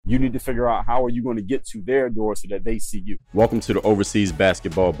You need to figure out how are you going to get to their door so that they see you. Welcome to the Overseas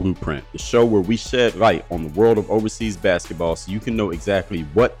Basketball Blueprint, the show where we shed light on the world of overseas basketball so you can know exactly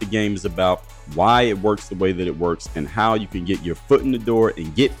what the game is about, why it works the way that it works, and how you can get your foot in the door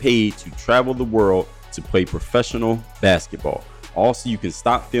and get paid to travel the world to play professional basketball. Also, you can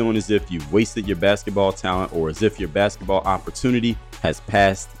stop feeling as if you've wasted your basketball talent or as if your basketball opportunity has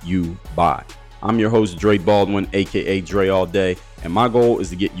passed you by. I'm your host, Dre Baldwin, aka Dre All Day, and my goal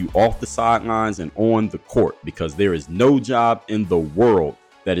is to get you off the sidelines and on the court because there is no job in the world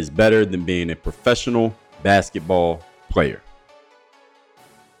that is better than being a professional basketball player.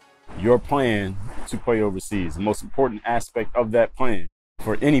 Your plan to play overseas, the most important aspect of that plan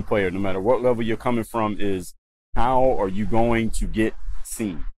for any player, no matter what level you're coming from, is how are you going to get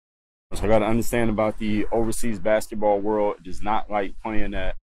seen? So I got to understand about the overseas basketball world. It is not like playing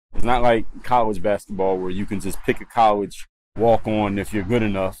at, it's not like college basketball where you can just pick a college, walk on if you're good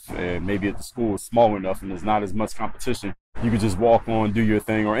enough, and maybe if the school is small enough and there's not as much competition, you can just walk on, do your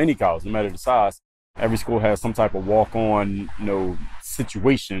thing, or any college, no matter the size. Every school has some type of walk-on,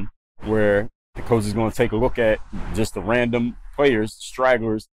 situation where the coach is going to take a look at just the random players,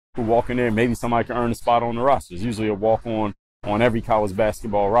 stragglers who walk in there. Maybe somebody can earn a spot on the roster. There's usually a walk-on every college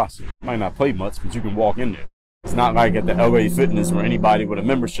basketball roster. You might not play much, but you can walk in there. It's not like at the LA Fitness where anybody with a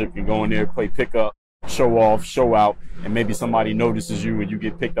membership can go in there, play pickup, show off, show out, and maybe somebody notices you and you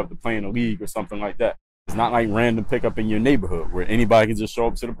get picked up to play in a league or something like that. It's not like random pickup in your neighborhood where anybody can just show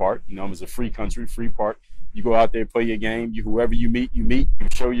up to the park. It's a free country, free park. You go out there, play your game. Whoever you meet, you meet. You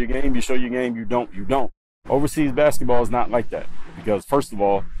show your game, you don't. Overseas basketball is not like that because, first of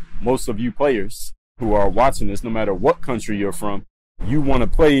all, most of you players who are watching this, no matter what country you're from, you want to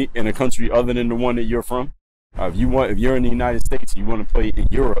play in a country other than the one that you're from. If you're in the United States, you want to play in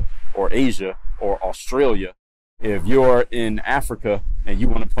Europe or Asia or Australia. If you're in Africa and you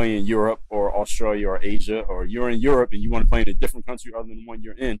want to play in Europe or Australia or Asia, or you're in Europe and you want to play in a different country other than the one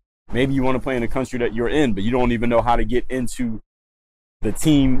you're in, maybe you want to play in a country that you're in, but you don't even know how to get into a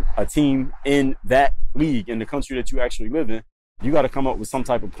team in that league in the country that you actually live in. You got to come up with some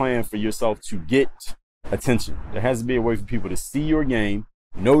type of plan for yourself to get attention. There has to be a way for people to see your game,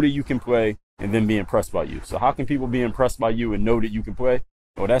 know that you can play, and then be impressed by you. So how can people be impressed by you and know that you can play?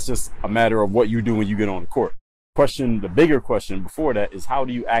 Well, that's just a matter of what you do when you get on the court. The bigger question before that is, how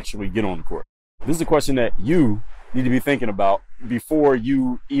do you actually get on the court? This is a question that you need to be thinking about before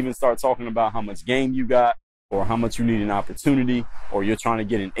you even start talking about how much game you got or how much you need an opportunity or you're trying to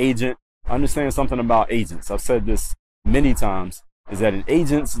get an agent. Understand something about agents. I've said this many times, is that an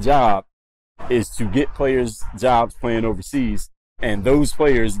agent's job is to get players jobs playing overseas, and those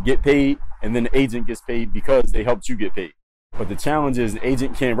players get paid, and then the agent gets paid because they helped you get paid. But the challenge is an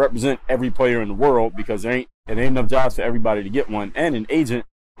agent can't represent every player in the world because there ain't enough jobs for everybody to get one. And an agent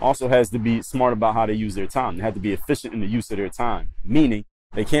also has to be smart about how they use their time. They have to be efficient in the use of their time, meaning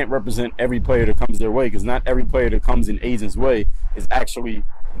they can't represent every player that comes their way because not every player that comes in agent's way is actually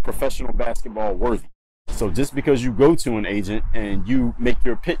professional basketball worthy. So just because you go to an agent and you make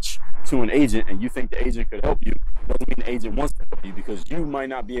your pitch to an agent and you think the agent could help you, doesn't mean the agent wants to help you, because you might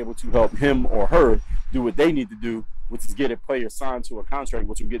not be able to help him or her do what they need to do, which is get a player signed to a contract,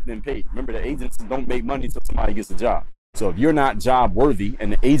 which will get them paid. Remember, the agents don't make money until somebody gets a job. So if you're not job worthy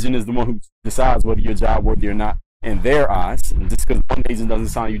and the agent is the one who decides whether you're job worthy or not in their eyes, and just because one agent doesn't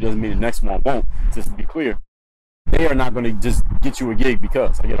sign you doesn't mean the next one won't, just to be clear, they are not going to just get you a gig.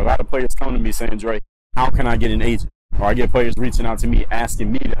 Because I get a lot of players coming to me saying, Dre, how can I get an agent? Or I get players reaching out to me asking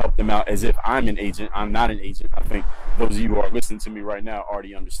me to help them out as if I'm an agent. I'm not an agent. I think those of you who are listening to me right now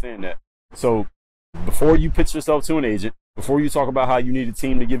already understand that. So before you pitch yourself to an agent, before you talk about how you need a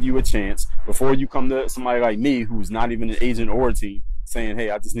team to give you a chance, before you come to somebody like me who's not even an agent or a team saying, hey,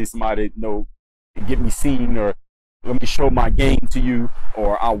 I just need somebody to get me seen, or let me show my game to you,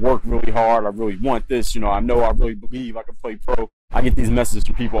 or I work really hard, I really want this, I know I really believe I can play pro. I get these messages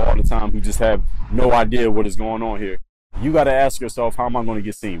from people all the time who just have no idea what is going on here. You got to ask yourself, how am I going to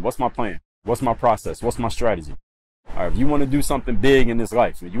get seen? What's my plan? What's my process? What's my strategy? All right, if you want to do something big in this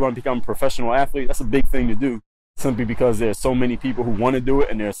life, if you want to become a professional athlete, that's a big thing to do, simply because there's so many people who want to do it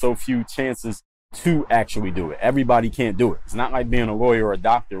and there's so few chances to actually do it. Everybody can't do it. It's not like being a lawyer or a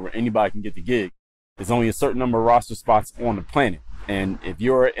doctor where anybody can get the gig. There's only a certain number of roster spots on the planet. And if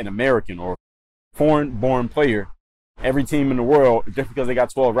you're an American or foreign-born player, every team in the world, just because they got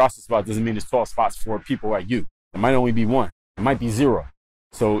 12 roster spots doesn't mean there's 12 spots for people like you. It might only be one. It might be zero.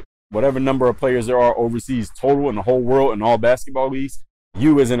 So whatever number of players there are overseas total in the whole world in all basketball leagues,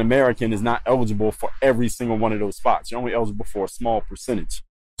 you as an American is not eligible for every single one of those spots. You're only eligible for a small percentage.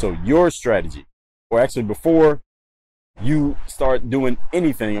 So your strategy, or actually before you start doing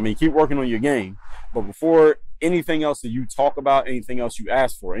anything, I mean, keep working on your game, but before anything else that you talk about, anything else you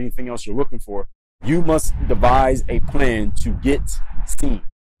ask for, anything else you're looking for, you must devise a plan to get seen.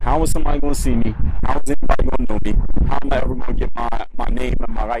 How is somebody going to see me? How is anybody going to know me? How am I ever going to get my name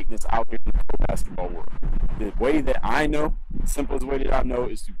and my likeness out here in the pro basketball world? The way that I know, the simplest way that I know,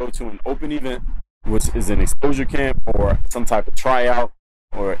 is to go to an open event, which is an exposure camp or some type of tryout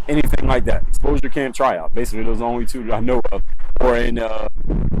or anything like that. Exposure camp, tryout. Basically, those are the only two that I know of. Or in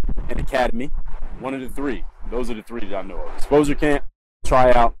an academy. One of the three. Those are the three that I know of. Exposure camp,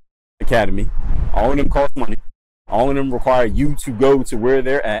 tryout, academy. All of them cost money. All of them require you to go to where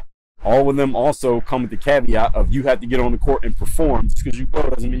they're at. All of them also come with the caveat of you have to get on the court and perform. Just because you go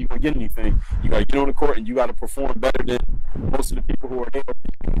doesn't mean you're going to get anything. You got to get on the court and you got to perform better than most of the people who are there.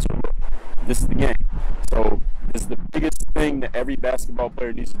 This is the game. So this is the biggest thing that every basketball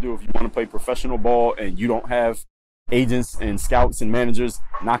player needs to do if you want to play professional ball and you don't have agents and scouts and managers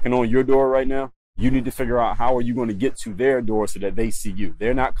knocking on your door right now. You need to figure out how are you going to get to their door so that they see you.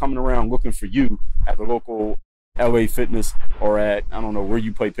 They're not coming around looking for you at the local LA Fitness or at, I don't know, where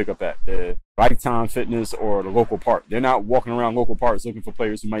you play pickup at, the Lifetime Fitness or the local park. They're not walking around local parks looking for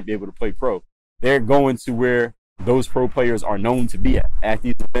players who might be able to play pro. They're going to where those pro players are known to be at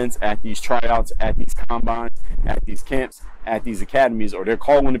these events, at these tryouts, at these combines, at these camps, at these academies, or they're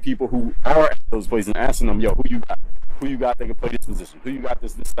calling the people who are at those places and asking them, yo, who you got? Who you got that can play this position? Who you got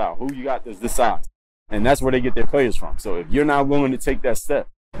this style? Who you got this size? And that's where they get their players from. So if you're not willing to take that step,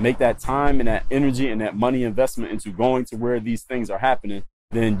 make that time and that energy and that money investment into going to where these things are happening,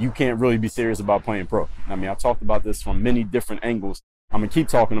 then you can't really be serious about playing pro. I mean, I've talked about this from many different angles. I'm going to keep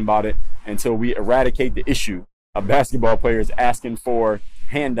talking about it until we eradicate the issue of basketball players asking for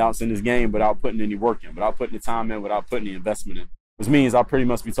handouts in this game without putting any work in, without putting the time in, without putting the investment in, which means I'll pretty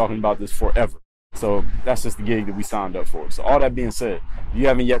much be talking about this forever. So that's just the gig that we signed up for. So all that being said, if you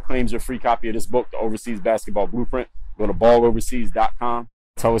haven't yet claimed your free copy of this book, The Overseas Basketball Blueprint, go to balloverseas.com.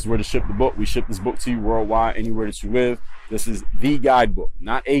 Tell us where to ship the book. We ship this book to you worldwide, anywhere that you live. This is the guidebook,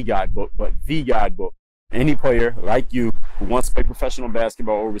 not a guidebook, but the guidebook. Any player like you who wants to play professional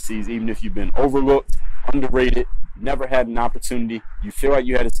basketball overseas, even if you've been overlooked, underrated, never had an opportunity, you feel like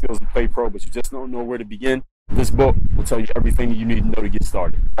you had the skills to play pro, but you just don't know where to begin, this book will tell you everything that you need to know to get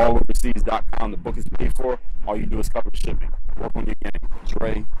started. Alloverseas.com. The book is paid for. All you do is cover shipping. Work on your game.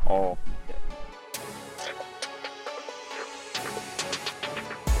 Dre, all